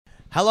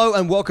Hello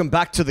and welcome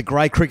back to the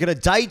Grey Cricketer,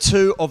 day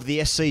 2 of the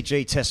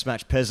SCG Test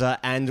Match, Pezza,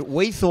 and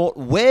we thought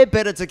where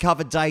better to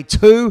cover day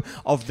 2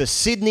 of the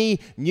Sydney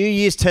New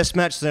Year's Test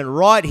Match than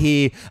right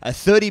here, a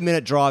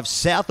 30-minute drive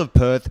south of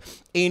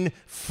Perth in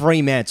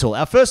Fremantle.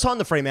 Our first time in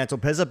the Fremantle,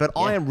 Pezza, but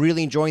I am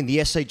really enjoying the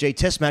SCG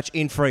Test Match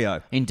in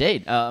Freo.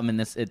 Indeed.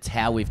 It's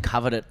how we've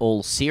covered it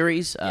all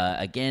series.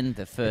 Again,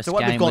 the first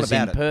game was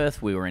in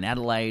Perth. We were in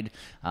Adelaide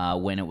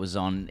when it was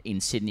on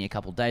in Sydney a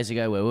couple of days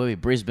ago. Where were we?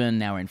 Brisbane.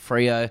 Now we're in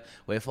Freo.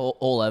 We're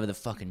all over the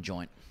fucking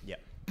joint. Yeah.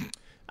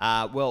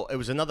 Well, it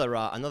was another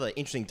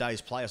interesting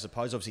day's play, I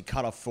suppose. Obviously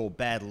cut off for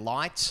bad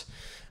light.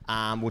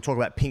 We'll talk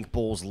about pink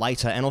balls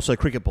later, and also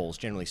cricket balls,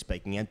 generally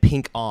speaking, and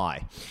pink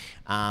eye,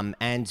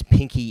 and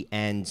pinky,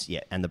 and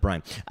the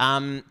brain.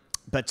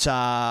 But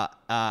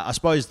I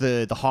suppose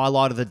the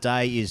highlight of the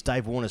day is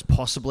Dave Warner's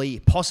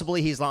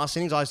possibly his last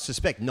innings. I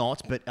suspect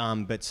not,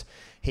 but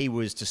he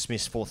was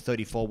dismissed for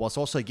 34, whilst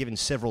also given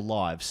several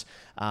lives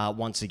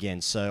once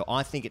again. So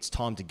I think it's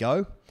time to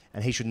go,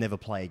 and he should never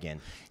play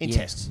again in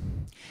tests.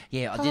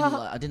 Yeah,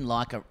 I didn't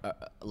like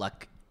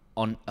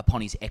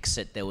upon his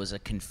exit there was a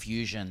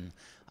confusion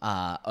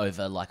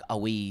over are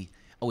we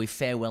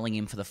farewelling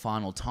him for the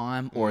final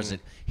time, or is it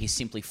he's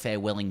simply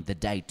farewelling the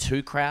day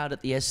 2 crowd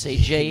at the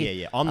SCG?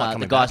 Yeah. I'm not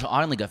coming back. back.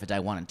 I only go for day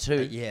 1 and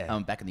 2.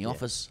 I'm back in the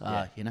office.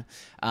 On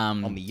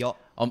my yacht.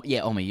 On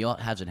my yacht.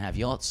 Haves and have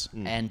yachts.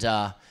 And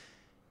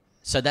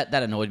so that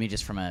annoyed me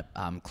just from a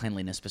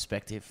cleanliness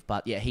perspective.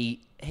 But yeah,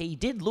 he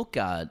did look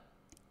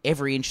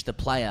every inch the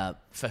player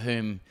for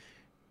whom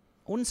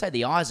I wouldn't say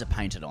the eyes are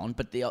painted on,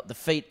 but the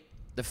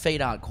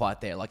feet aren't quite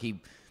there. Like he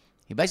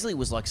basically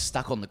was like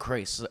stuck on the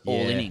crease all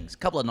innings. A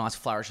couple of nice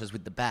flourishes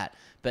with the bat,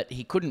 but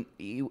he couldn't.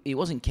 He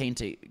wasn't keen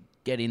to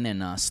get in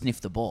and sniff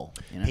the ball.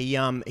 You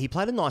know? He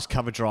played a nice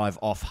cover drive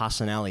off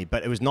Hassan Ali,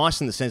 but it was nice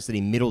in the sense that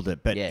he middled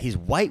it. But his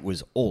weight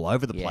was all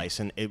over the place,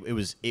 and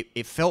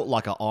it felt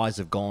like our eyes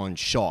have gone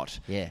shot.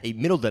 Yeah, he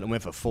middled it and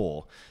went for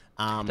 4.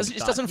 It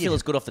just doesn't feel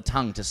as good off the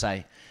tongue to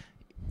say,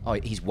 "Oh,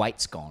 his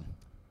weight's gone."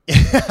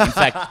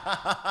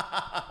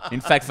 In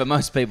fact, for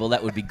most people,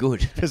 that would be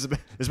good. There's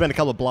been a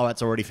couple of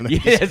blowouts already for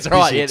me. Yeah, that's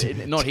right.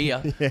 Yeah, not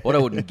here. Yeah. What I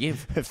wouldn't give.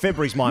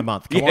 February's my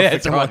month. Come on,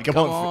 February.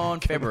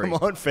 Come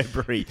on,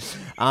 February.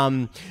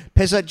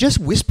 Pezza, just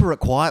whisper it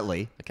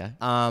quietly. Okay.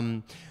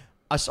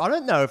 I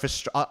don't know if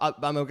I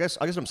guess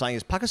what I'm saying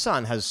is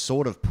Pakistan has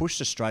sort of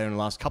pushed Australia in the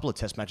last couple of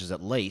Test matches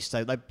at least.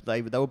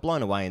 They were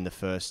blown away in the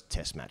first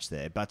Test match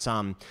there, but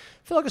I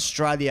feel like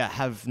Australia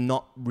have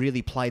not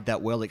really played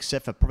that well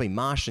except for probably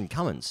Marsh and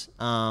Cummins.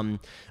 I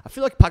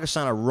feel like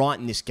Pakistan are right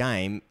in this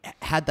game.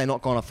 Had they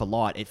not gone off for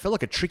light, it felt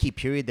like a tricky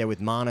period there with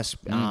Marnus,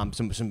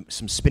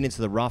 some spin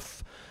into the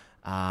rough.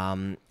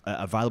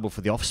 Available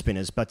for the off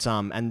spinners, but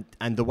and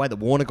the way that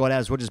Warner got out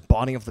as well, just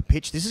biting off the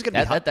pitch. This is going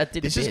to be hard.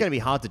 This is going to be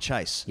hard to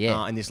chase.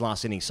 In this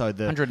last inning. So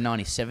the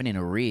 197 in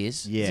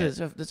arrears. Yeah,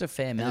 there's a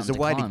fair amount. There's a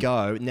way to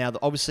go. Now,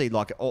 obviously,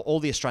 like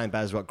all the Australian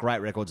batters have got great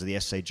records of the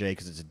SCG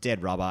because it's a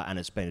dead rubber and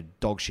it's been a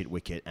dog shit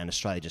wicket, and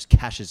Australia just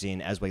cashes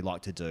in as we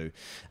like to do.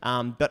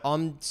 But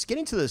I'm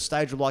getting to the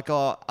stage of like,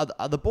 are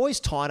the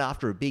boys tired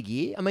after a big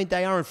year? I mean,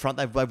 they are in front.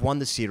 They've won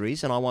the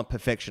series, and I want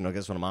perfection. I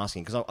guess what I'm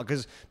asking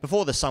because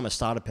before the summer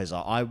started,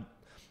 Pezza,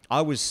 I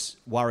was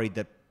worried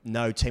that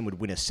no team would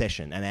win a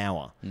session, an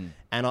hour.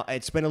 And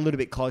it's been a little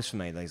bit close for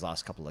me these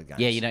last couple of games.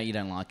 Yeah, you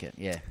don't like it,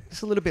 yeah.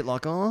 It's a little bit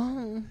like,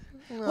 Well,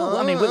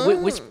 I mean,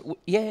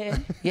 yeah.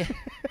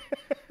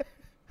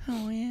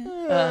 Oh,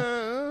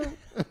 yeah.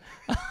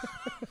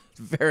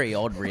 Very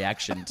odd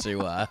reaction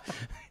to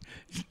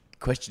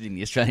questioning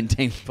the Australian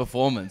team's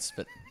performance,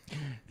 but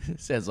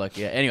sounds like,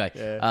 Anyway,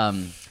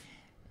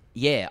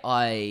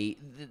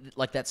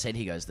 like that said,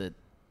 he goes,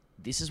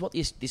 this is what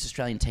this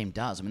Australian team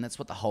does. I mean, that's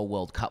what the whole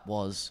World Cup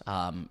was.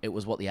 It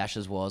was what the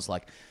Ashes was.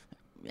 Like,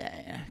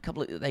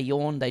 they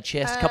yawn, they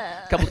chest.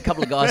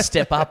 Couple of guys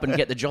step up and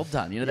get the job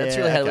done. You know, that's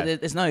really how.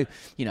 There's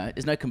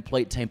no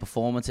complete team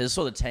performance. There's a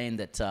sort of team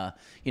that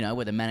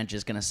where the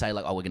manager's going to say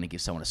like, oh, we're going to give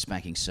someone a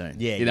spanking soon.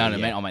 Yeah, you know what I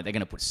mean? Oh, mate, they're going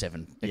to put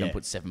 7. They're going to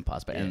put 7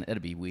 past, but and it'll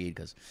be weird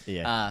because.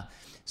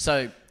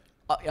 So,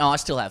 I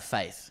still have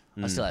faith.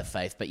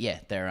 But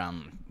they're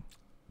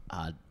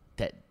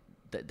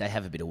they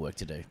have a bit of work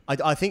to do. I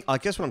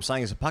guess what I'm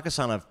saying is that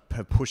Pakistan have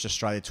pushed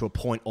Australia to a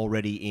point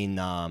already in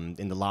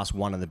the last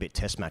 1 and a bit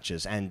Test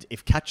matches, and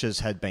if catches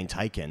had been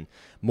taken,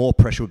 more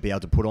pressure would be able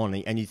to put on.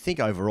 And you'd think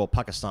overall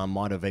Pakistan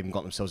might have even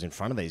got themselves in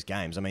front of these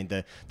games. I mean,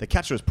 the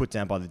catcher was put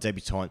down by the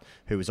debutant,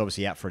 who was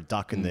obviously out for a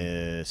duck in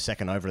the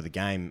second over of the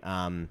game.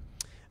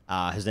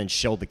 Has then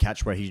shelled the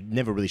catch where he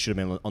never really should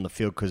have been on the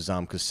field because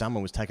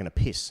someone was taking a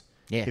piss.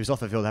 Yeah. He was off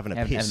the field having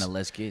a piss. Having a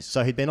les kiss.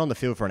 So he'd been on the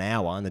field for an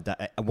hour, and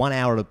 1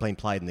 hour had been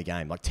played in the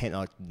game, like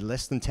 10,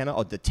 less than 10,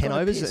 or the 10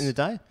 overs in the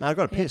day. No, I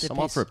got a piss. I'm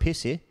off for a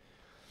piss here.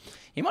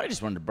 He might have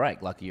just wanted to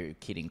break, like you're a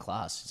kid in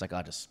class. It's like,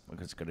 I just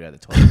got to go to the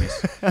toilet.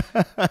 Miss.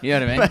 You know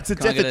what I mean? It's a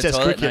death of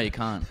Test cricket. No, you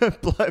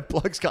can't.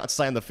 Blokes can't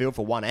stay on the field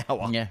for 1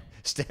 hour. Yeah.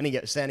 Standing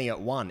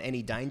at 1.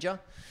 Any danger?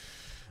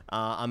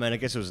 I mean, I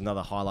guess it was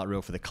another highlight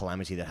reel for the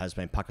calamity that has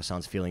been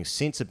Pakistan's feelings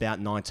since about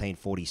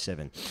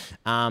 1947.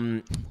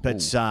 Why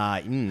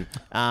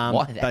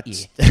that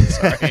year?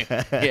 Sorry.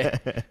 Yeah.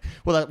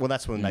 Well,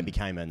 that's when they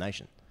became a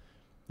nation,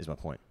 is my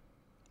point.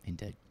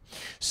 Indeed.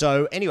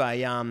 So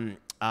anyway,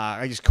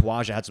 I guess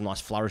Khawaja had some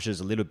nice flourishes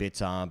a little bit,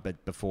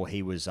 but before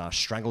he was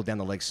strangled down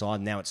the leg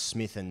side. Now it's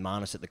Smith and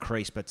Marnus at the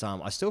crease, but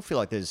I still feel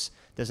like there's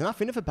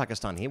enough in it for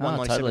Pakistan here.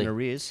 197 in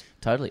arrears.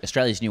 Totally.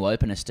 Australia's new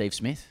opener, Steve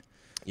Smith.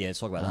 Yeah, let's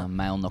talk about that.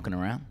 Male knocking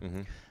around.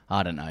 Mm-hmm.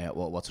 I don't know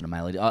what sort of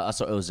male it is. I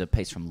saw it was a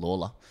piece from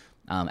Lawler.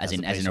 As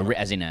in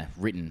a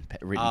written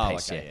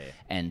piece, okay, yeah.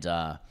 And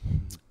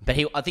but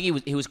I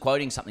think he was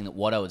quoting something that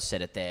Watto had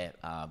said at their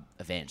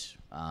event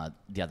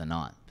the other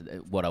night.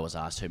 Watto was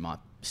asked who might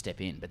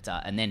step in, but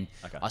and then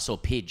I saw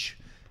Pidge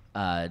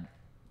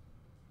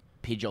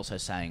also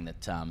saying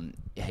that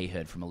he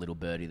heard from a little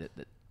birdie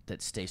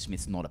that Steve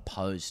Smith's not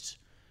opposed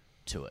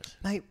to it.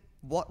 Mate,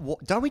 what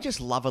don't we just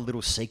love a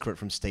little secret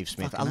from Steve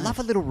Smith? I love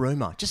a little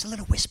rumor, just a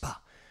little whisper.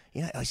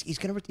 You know,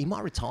 he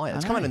might retire.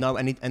 It's coming to know,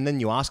 and then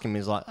you ask him,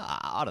 he's like,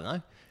 I don't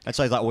know. And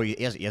so he's like, well, he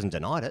hasn't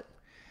denied it.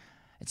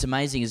 It's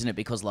amazing, isn't it?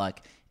 Because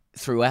like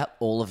throughout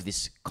all of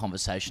this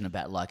conversation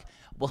about like,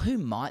 well, who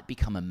might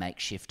become a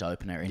makeshift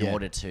opener in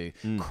order to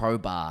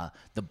crowbar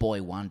the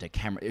boy wonder,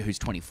 who's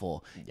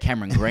 24,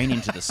 Cameron Green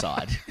into the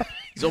side.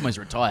 He's almost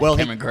retired, well,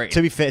 Cameron Green.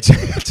 To be fair,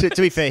 to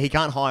be fair, he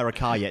can't hire a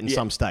car yet in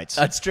some states.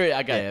 That's true.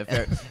 Okay,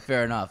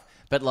 fair enough.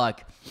 But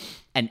like,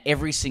 and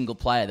every single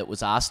player that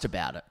was asked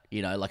about it,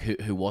 you know, like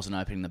who wasn't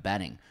opening the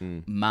batting,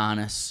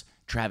 Marnus,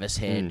 Travis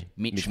Head,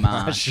 Mitch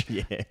Marsh,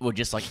 were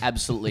just like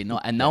absolutely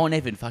not. And no one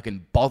even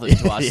fucking bothered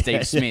to ask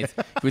Steve Smith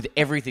with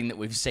everything that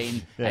we've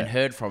seen and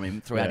heard from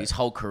him throughout his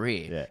whole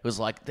career. Yeah. It was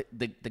like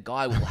the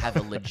guy will have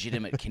a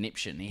legitimate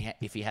conniption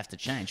if he has to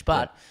change.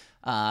 But,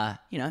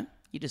 you know,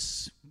 you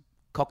just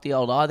cock the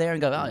old eye there and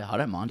go, oh, I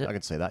don't mind it. I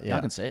can see that, yeah. I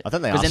can see it. I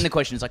think because then the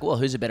question is like, well,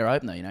 who's a better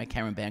opener? You know,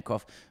 Cameron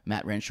Bancroft,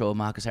 Matt Renshaw,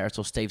 Marcus Harris,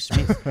 or Steve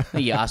Smith? I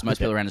think you ask most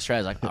people around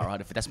Australia, like, all right,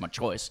 if that's my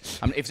choice.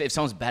 I mean, if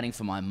someone's batting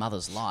for my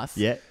mother's life.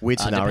 Yeah, weird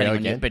scenario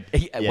again. But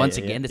once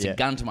again, it's a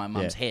gun to my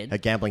mum's head. Her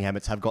gambling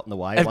habits have gotten in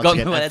the way. That's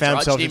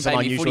right. She didn't pay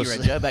me footy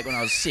rent, Joe, back when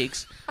I was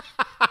 6.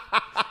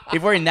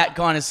 If we're in that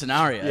kind of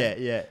scenario.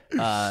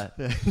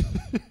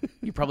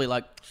 You're probably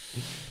like...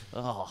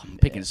 Oh, I'm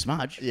picking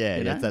Smudge.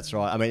 Yeah, that's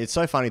right. I mean, it's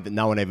so funny that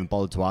no one even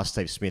bothered to ask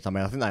Steve Smith. I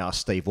mean, I think they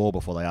asked Steve Orr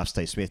before they asked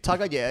Steve Smith.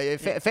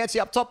 Tugger, fancy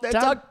up top there,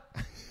 Doug?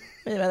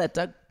 How about that,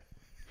 Doug?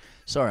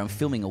 Sorry, I'm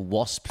filming a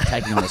wasp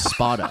taking on a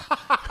spider.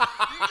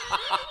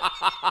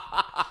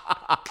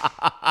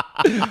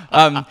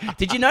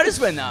 Did you notice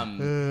when,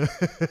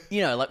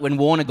 you know, like when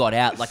Warner got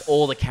out, like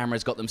all the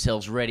cameras got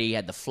themselves ready,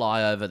 had the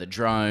flyover, the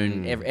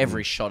drone,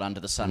 every shot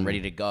under the sun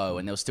ready to go,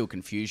 and there was still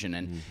confusion,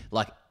 and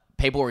like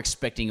people were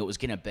expecting it was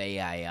going to be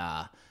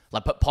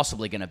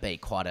possibly going to be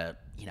quite a,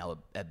 you know,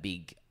 a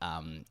big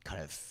kind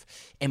of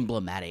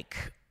emblematic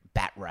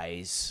bat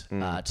raise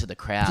to the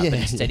crowd, but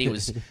instead he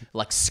was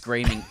like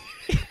screaming.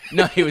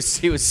 No, he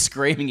was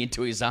screaming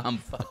into his arm,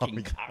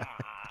 fucking.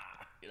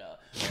 You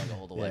know,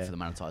 all the way for the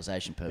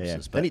monetization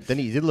purposes. But then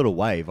he did a little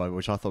wave,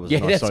 which I thought was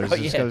nice. So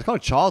it was kind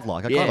of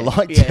childlike. I kind of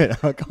liked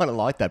it. I kind of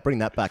liked that. Bring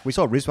that back. We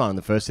saw Rizwan in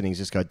the first innings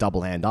just go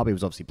double hand up. He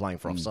was obviously playing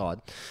for offside.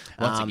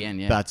 Once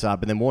again, But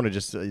then Warner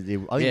just... I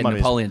think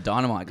Napoleon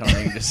Dynamite kind of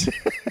thing. Just,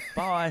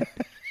 bye.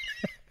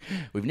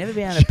 We've never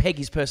been able to peg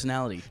his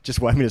personality. Just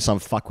waving to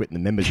some fuckwit in the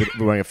members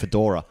wearing a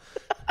fedora.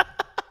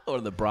 Or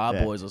the Bra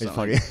Boys or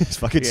something. He's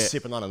fucking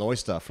sipping on an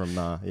oyster from...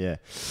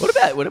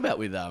 What about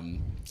with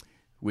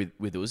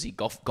Uzi?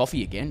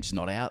 Goffey again, just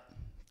not out.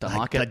 Don't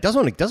like it. He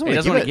doesn't want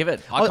to give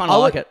it. I kind of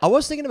like it. I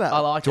was thinking about... I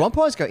like do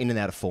umpires go in and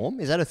out of form?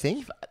 Is that a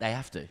thing? They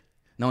have to.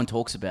 No one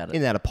talks about it.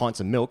 In and out of pints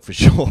of milk, for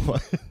sure.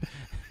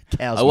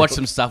 I watched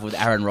some stuff with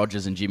Aaron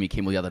Rodgers and Jimmy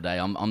Kimmel the other day.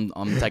 I'm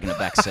taking a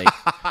back seat.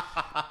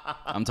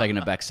 I'm taking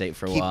a back seat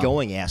for a while. Keep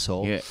going,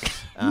 asshole. Yeah.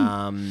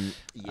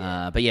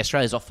 But yeah,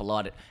 Australia's off for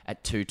light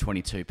at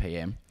 2:22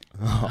 p.m.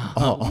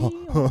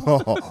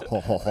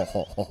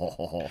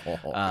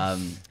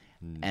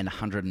 And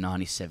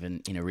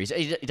 197 in arrears.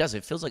 It does.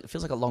 It feels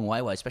like a long way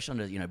away,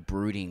 especially under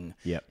brooding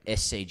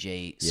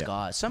SCG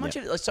skies. So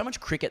much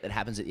cricket that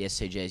happens at the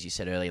SCG, as you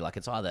said earlier. Like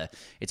it's either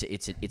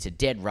it's a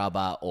dead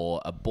rubber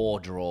or a ball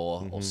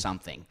draw or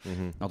something.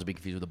 Not to be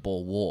confused with a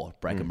ball war,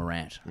 Breaker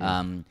Morant.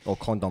 Or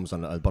condoms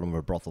on the bottom of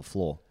a brothel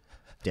floor,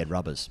 dead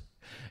rubbers.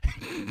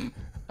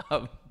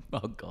 Oh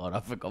God, I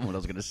forgot what I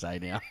was going to say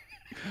now.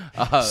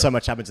 So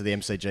much happens to the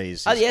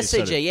MCGs. The SCG,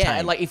 sort of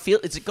and like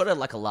it's got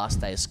a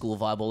last day of school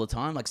vibe all the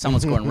time. Like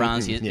someone's scoring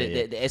runs.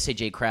 The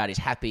SCG crowd is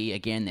happy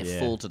again. They're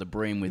full to the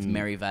brim with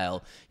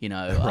Merryvale,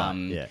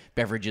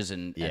 beverages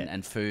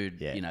and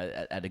food,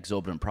 at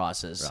exorbitant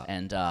prices. Right.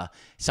 And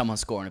someone's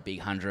scoring a big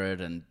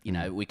 100, and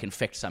we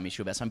confect some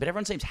issue about something. But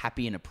everyone seems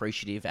happy and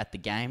appreciative at the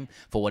game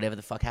for whatever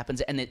the fuck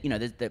happens. And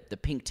the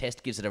pink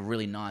test gives it a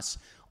really nice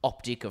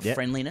optic of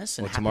friendliness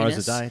and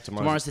happiness.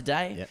 Tomorrow's the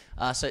day.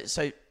 Yep.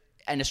 So.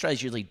 And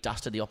Australia's usually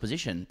dusted the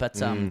opposition, but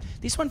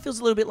this one feels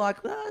a little bit like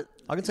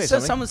I can say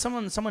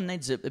something. Someone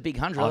needs a big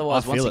 100.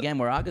 Otherwise, once again,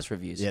 we're Argus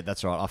reviews. Yeah,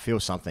 that's right. I feel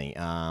something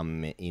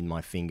in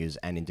my fingers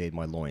and indeed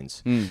my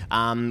loins.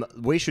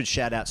 We should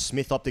shout out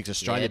Smith Optics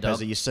Australia. Yeah,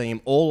 You see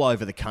him all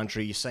over the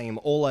country. You see him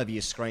all over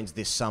your screens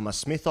this summer.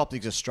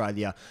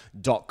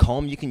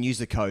 SmithOpticsAustralia.com. You can use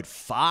the code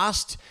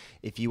FAST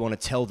if you want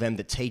to tell them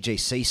that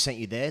TGC sent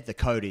you there. The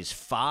code is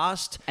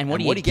FAST. And what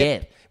do you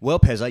get? Well,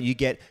 Pezza, you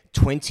get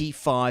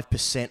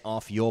 25%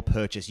 off your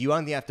purchase. You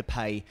only have to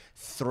pay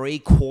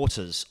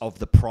 3/4 of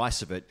the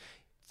price of it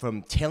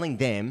from telling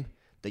them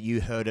that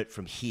you heard it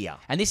from here.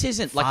 And this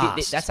isn't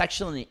like that's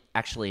actually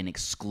an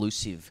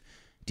exclusive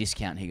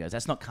discount. He goes,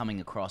 that's not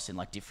coming across in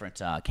like different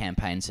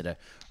campaigns that are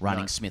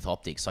running Smith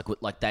Optics.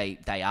 Like they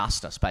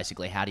asked us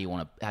basically, how do you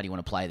want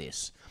to play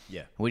this?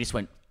 Yeah, we just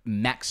went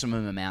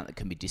maximum amount that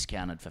can be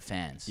discounted for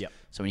fans. Yep.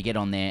 So when you get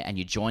on there and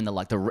you join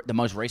the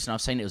most recent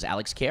I've seen, it was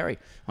Alex Carey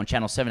on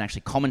Channel 7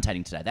 actually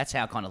commentating today. That's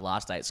how kind of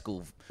last day at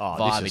school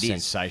vibe this is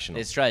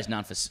sensational. Australia's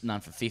none for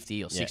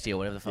 50 or 60 or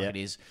whatever the fuck it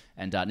is.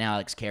 And now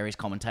Alex Carey's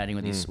commentating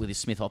with his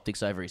Smith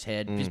Optics over his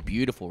head. Just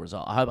beautiful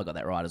result. I hope I got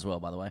that right as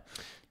well, by the way.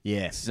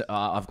 Yes.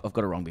 I've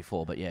got it wrong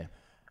before, but yeah.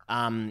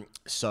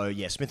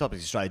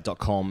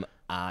 SmithOpticsAustralia.com.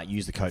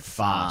 Use the code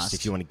FAST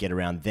if you want to get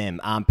around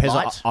them.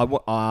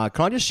 Pez,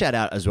 can I just shout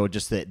out as well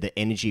just the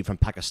energy from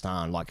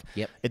Pakistan? Like,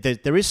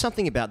 there is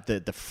something about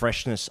the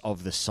freshness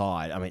of the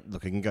side. I mean,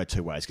 look, it can go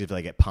two ways because if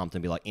they get pumped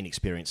and be like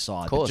inexperienced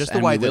side. Of course, just the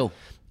way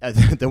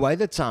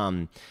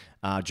that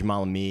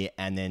Jamal Amir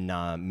and then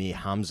Mir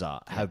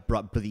Hamza have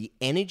brought, but the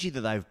energy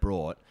that they've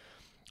brought.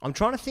 I'm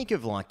trying to think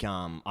of like,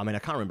 I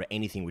can't remember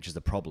anything, which is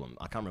the problem.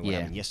 I can't remember what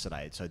happened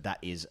yesterday, so that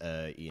is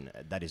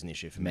that is an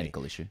issue for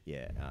medical issue.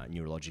 Yeah,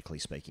 neurologically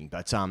speaking.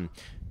 But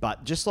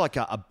just like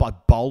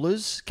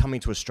bowlers coming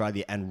to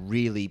Australia and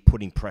really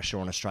putting pressure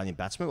on Australian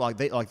batsmen,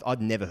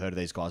 I'd never heard of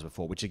these guys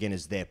before, which again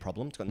is their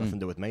problem. It's got nothing to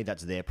do with me.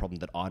 That's their problem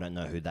that I don't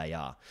know who they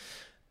are.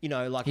 You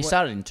know, like he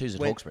started in twos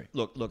at Hawkesbury.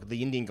 Look,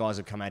 the Indian guys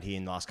have come out here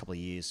in the last couple of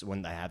years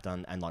when they have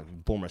done, and like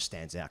Bumrah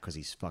stands out because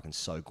he's fucking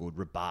so good.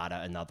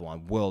 Rabada, another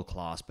one, world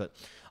class. But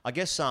I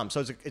guess so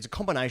it's a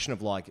combination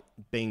of like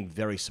being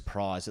very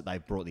surprised that they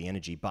brought the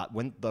energy, but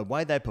when the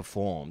way they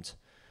performed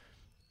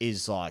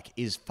is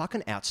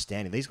fucking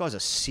outstanding. These guys are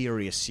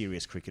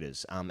serious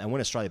cricketers. And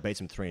when Australia beats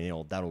them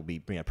 3-0, that'll be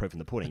proof in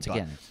the pudding.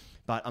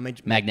 But I mean,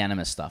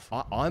 magnanimous stuff.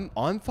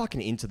 I'm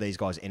fucking into these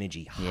guys'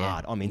 energy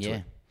hard. I'm into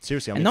it.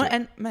 Seriously,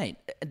 and mate,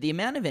 the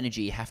amount of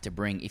energy you have to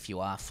bring if you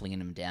are flinging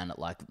them down at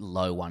like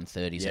low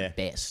 130s at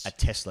best, at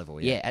test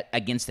level,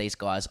 against these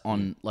guys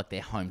on like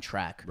their home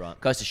track, right,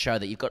 goes to show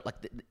that you've got like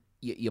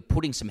you're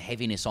putting some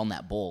heaviness on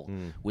that ball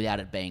without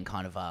it being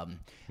kind of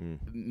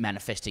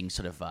manifesting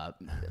sort of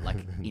like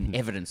in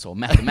evidence or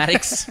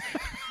mathematics.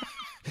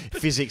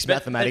 Physics,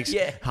 mathematics,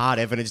 hard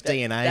evidence,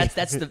 DNA.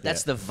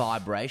 That's the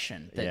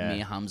vibration that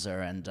Mir Hamza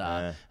and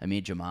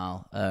Amir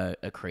Jamal are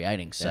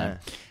creating. So,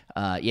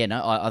 I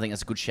think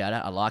that's a good shout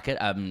out. I like it.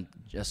 I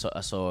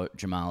saw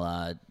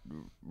Jamal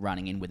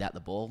running in without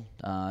the ball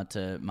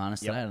to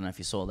Marnus today. I don't know if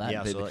you saw that.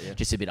 Yeah, I saw it,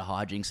 Just a bit of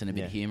hijinks and a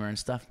bit of humour and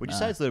stuff. Would you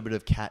say it's a little bit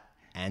of cat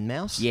and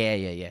mouse?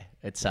 Yeah.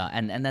 It's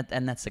and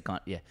that's the kind.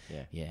 Yeah.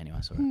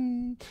 Anyway, sort of.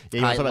 Yeah, you want to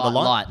talk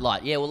about the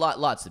light. Yeah, well,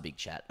 light's the big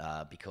chat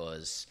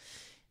because.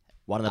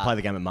 Why don't they play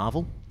the game at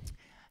Marvel?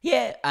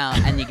 Yeah,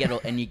 and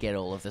you get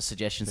all of the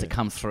suggestions that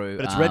come through.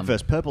 But it's red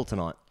versus purple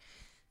tonight.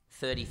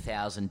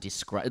 30,000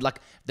 like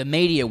the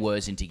media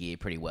was into gear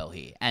pretty well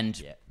here,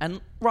 and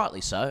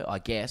rightly so, I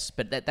guess.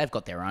 But they've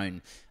got their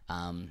own,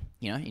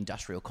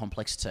 industrial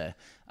complex to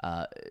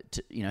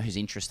whose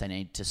interest they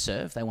need to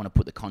serve. They want to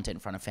put the content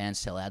in front of fans,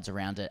 sell ads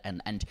around it,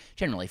 and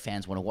generally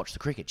fans want to watch the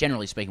cricket.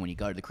 Generally speaking, when you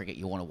go to the cricket,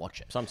 you want to watch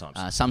it.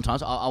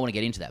 Sometimes I want to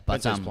get into that,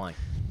 but playing.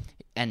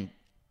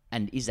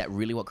 And is that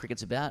really what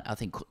cricket's about? I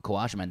think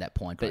Khawaja made that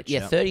point. But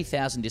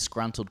 30,000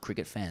 disgruntled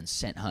cricket fans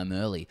sent home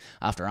early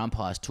after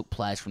umpires took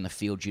players from the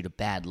field due to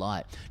bad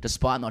light,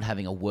 despite not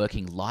having a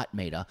working light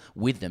meter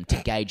with them to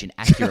gauge an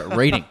accurate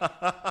reading.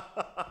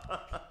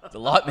 The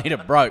light meter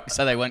broke,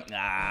 so they went,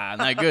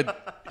 no good.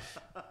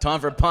 Time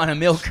for a pint of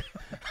milk.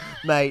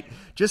 Mate,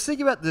 just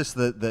think about this,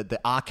 the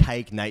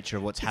archaic nature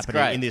of what's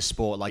happening in this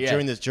sport. Like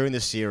during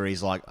this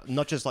series, like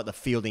not just like the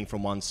fielding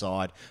from one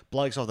side,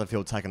 blokes off the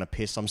field taking a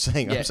piss. I'm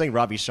seeing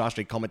Ravi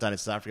Shastri commentating in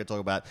South Africa talk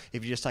about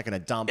if you're just taking a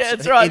dump. Yeah,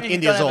 that's right.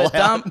 India's all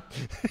out.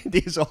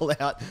 India's all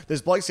out.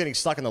 There's blokes getting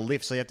stuck in the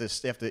lift, so you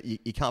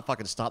can't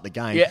fucking start the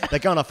game. Yeah. They're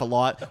going off for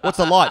light. What's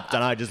the light?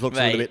 Don't know. It just looks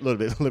a little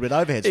bit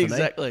overheads for me.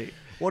 Exactly.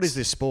 What is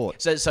this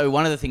sport? So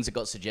one of the things that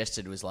got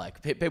suggested was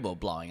like people are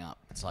blowing up.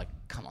 It's like,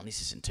 come on,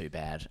 this isn't too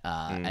bad.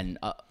 And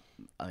I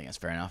think that's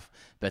fair enough.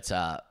 But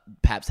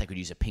perhaps they could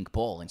use a pink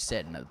ball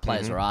instead. And the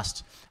players were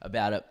asked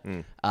about it.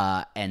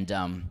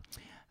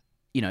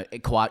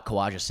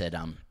 Khawaja said,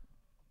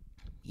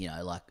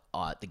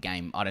 the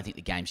game, I don't think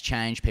the game's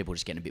changed. People are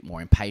just getting a bit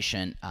more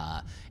impatient.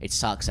 It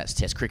sucks. That's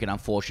Test cricket,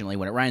 unfortunately.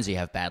 When it rains, you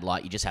have bad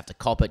light. You just have to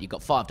cop it. You've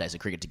got 5 days of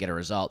cricket to get a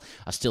result.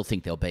 I still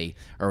think there'll be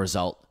a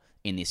result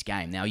in this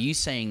game. Now, are you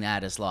seeing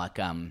that as like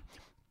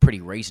pretty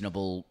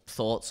reasonable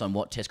thoughts on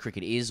what Test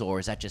cricket is, or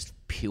is that just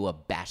pure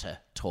batter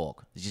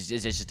talk? Is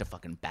this just a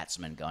fucking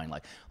batsman going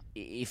like,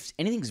 if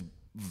anything's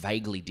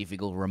vaguely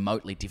difficult,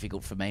 remotely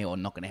difficult for me, or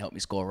not going to help me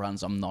score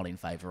runs, I'm not in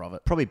favour of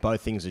it. Probably both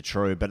things are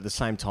true, but at the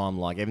same time,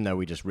 like, even though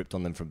we just ripped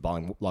on them from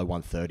bowling low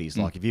 130s,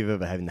 like, if you've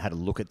ever had a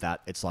look at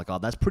that, it's like, oh,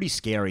 that's pretty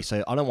scary.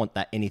 So I don't want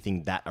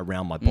anything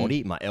around my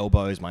body, my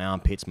elbows, my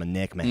armpits, my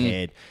neck, my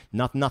head,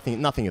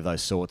 nothing of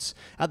those sorts.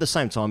 At the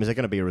same time, is there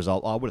going to be a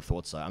result? Oh, I would have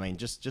thought so. I mean,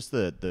 just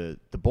the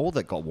ball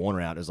that got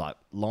Warner out is like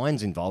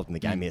Lyons involved in the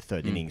game here,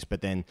 third innings, but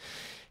then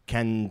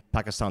can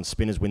Pakistan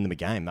spinners win them a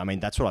game? I mean,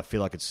 that's what I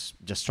feel like. It's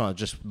just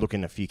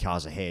looking a few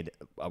cars ahead.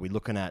 Are we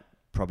looking at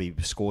probably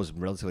scores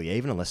relatively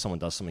even unless someone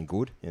does something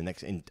good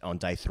on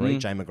day 3,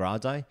 Jay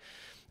McGrath Day?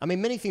 I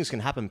mean, many things can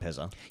happen,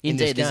 Pezza.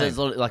 Indeed, there's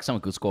like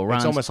someone could score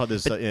runs. It's almost like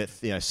there's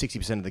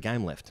 60% of the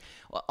game left.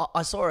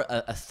 I saw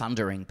a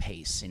thundering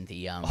piece in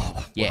the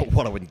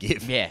what I wouldn't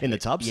give in the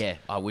tubs. Yeah,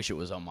 I wish it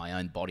was on my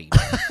own body.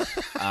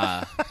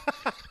 But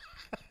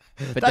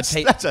that's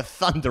a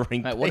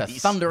thundering piece. What a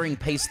thundering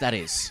piece that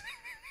is.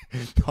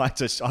 I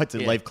had to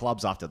leave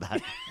clubs after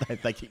that.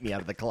 They kicked me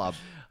out of the club.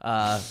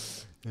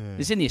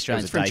 It's in the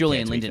Australians from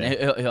Julian Linden,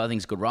 who I think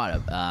is a good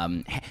writer.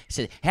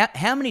 Said,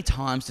 how many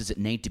times does it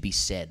need to be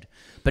said?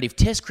 But if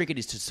Test cricket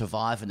is to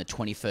survive in the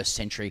 21st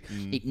century,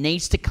 it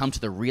needs to come to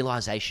the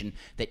realisation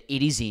that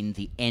it is in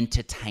the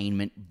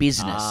entertainment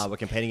business. We're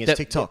competing against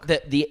TikTok.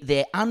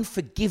 Their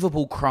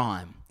unforgivable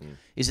crime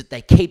is that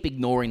they keep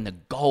ignoring the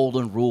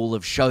golden rule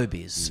of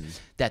showbiz,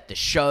 that the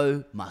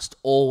show must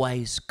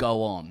always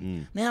go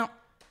on. Now,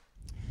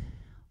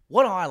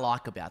 what I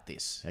like about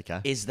this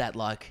is that,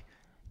 like,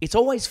 it's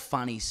always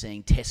funny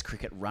seeing Test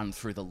cricket run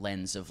through the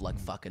lens of, like,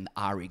 fucking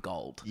Ari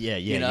Gold.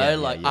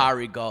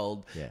 Ari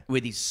Gold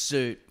with his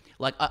suit.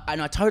 Like,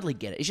 and I totally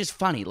get it. It's just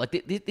funny. Like,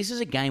 this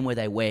is a game where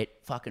they wear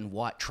fucking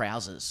white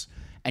trousers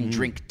and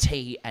drink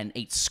tea and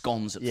eat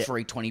scones at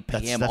 3:20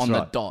 p.m. That's on right.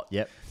 the dot.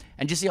 Yep.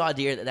 And just the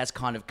idea that that's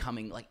kind of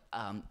coming, like,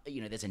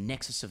 there's a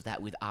nexus of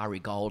that with Ari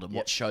Gold and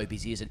what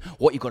showbiz is, and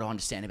what you've got to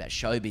understand about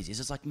showbiz is,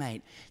 it's like,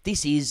 mate,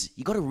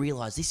 you got to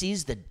realise this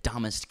is the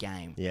dumbest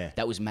game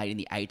that was made in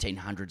the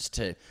 1800s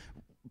to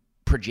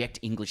project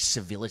English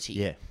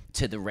civility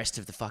to the rest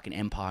of the fucking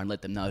empire and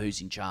let them know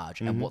who's in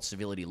charge and what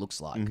civility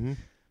looks like.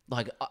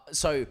 Like,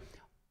 so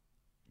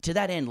to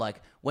that end,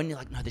 like, when you're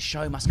like, no, the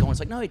show must go on, it's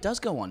like, no, it does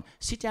go on.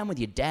 Sit down with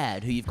your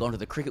dad, who you've gone to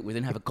the cricket with,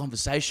 and have a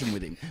conversation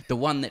with him. The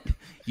one that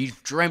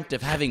you've dreamt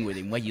of having with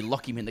him, where you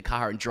lock him in the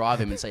car and drive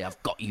him and say, I've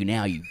got you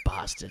now, you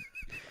bastard.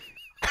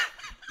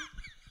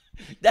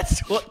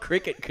 That's what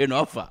cricket can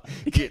offer.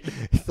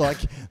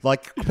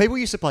 like people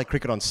used to play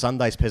cricket on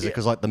Sundays, Pezza,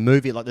 because like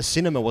the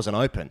cinema wasn't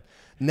open.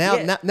 Now,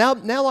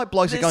 like,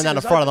 blokes are going down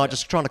to Friday night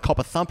just trying to cop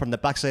a thumper in the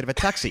backseat of a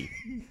taxi.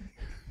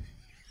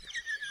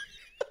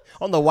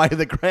 On the way to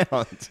the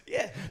ground.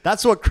 Yeah.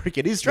 That's what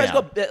cricket is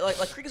now.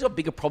 Cricket's got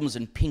bigger problems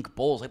than pink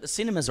balls. Like, the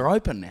cinemas are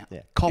open now.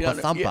 Yeah. Cop a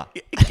thumper.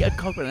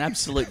 Cop an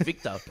absolute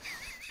victor.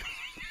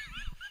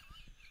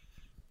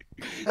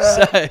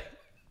 So,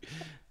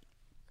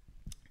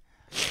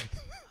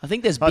 I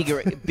think there's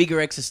bigger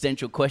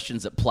existential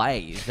questions at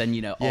play than,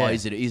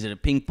 is it a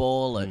pink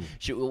ball? Or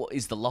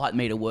is the light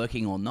meter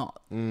working or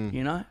not?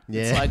 You know?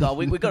 It's like,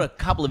 we've got a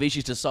couple of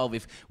issues to solve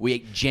if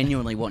we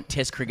genuinely want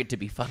Test cricket to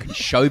be fucking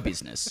show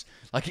business.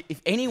 Like,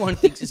 if anyone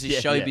thinks this is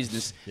show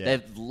business,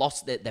 they've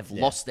lost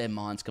their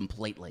minds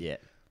completely. Yeah.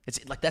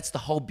 It's like, that's the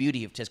whole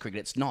beauty of Test cricket.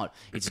 It's not.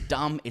 It's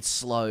dumb. It's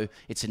slow.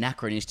 It's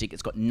anachronistic.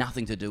 It's got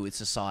nothing to do with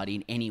society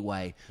in any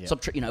way.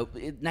 Stop,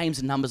 names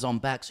and numbers on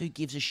backs. Who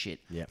gives a shit?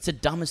 It's the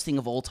dumbest thing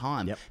of all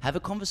time. Have a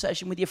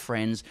conversation with your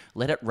friends.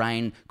 Let it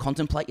rain.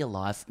 Contemplate your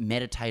life.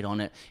 Meditate on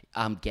it.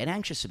 Get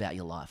anxious about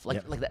your life.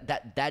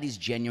 That is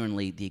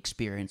genuinely the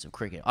experience of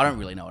cricket. I don't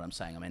really know what I'm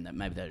saying. I mean,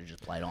 maybe they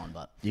just played on,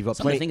 but you've got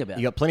something to think about.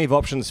 You've got plenty of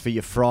options for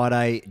your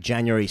Friday,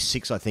 January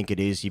 6th, I think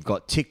it is. You've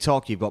got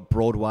TikTok, you've got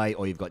Broadway,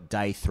 or you've got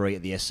day 3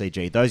 at the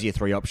SCG. Those are your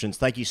 3 options.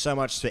 Thank you so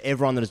much to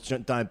everyone that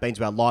has been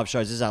to our live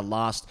shows. This is our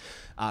last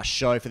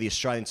show for the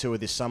Australian tour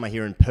this summer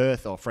here in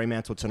Perth, or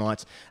Fremantle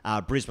tonight,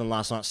 Brisbane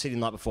last night, Sydney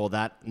the night before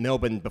that,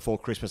 Melbourne before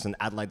Christmas, and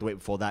Adelaide the week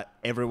before that.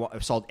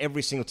 I've sold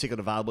every single ticket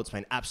available. It's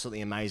been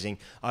absolutely amazing.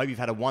 I hope you've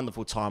had a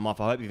wonderful time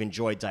off. I hope you've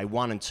enjoyed day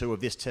 1 and 2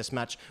 of this Test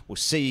match. We'll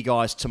see you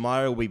guys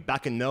tomorrow. We'll be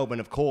back in Melbourne,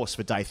 of course,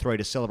 for day 3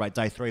 to celebrate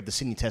day 3 of the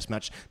Sydney Test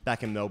match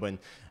back in Melbourne.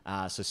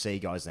 So see you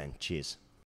guys then. Cheers.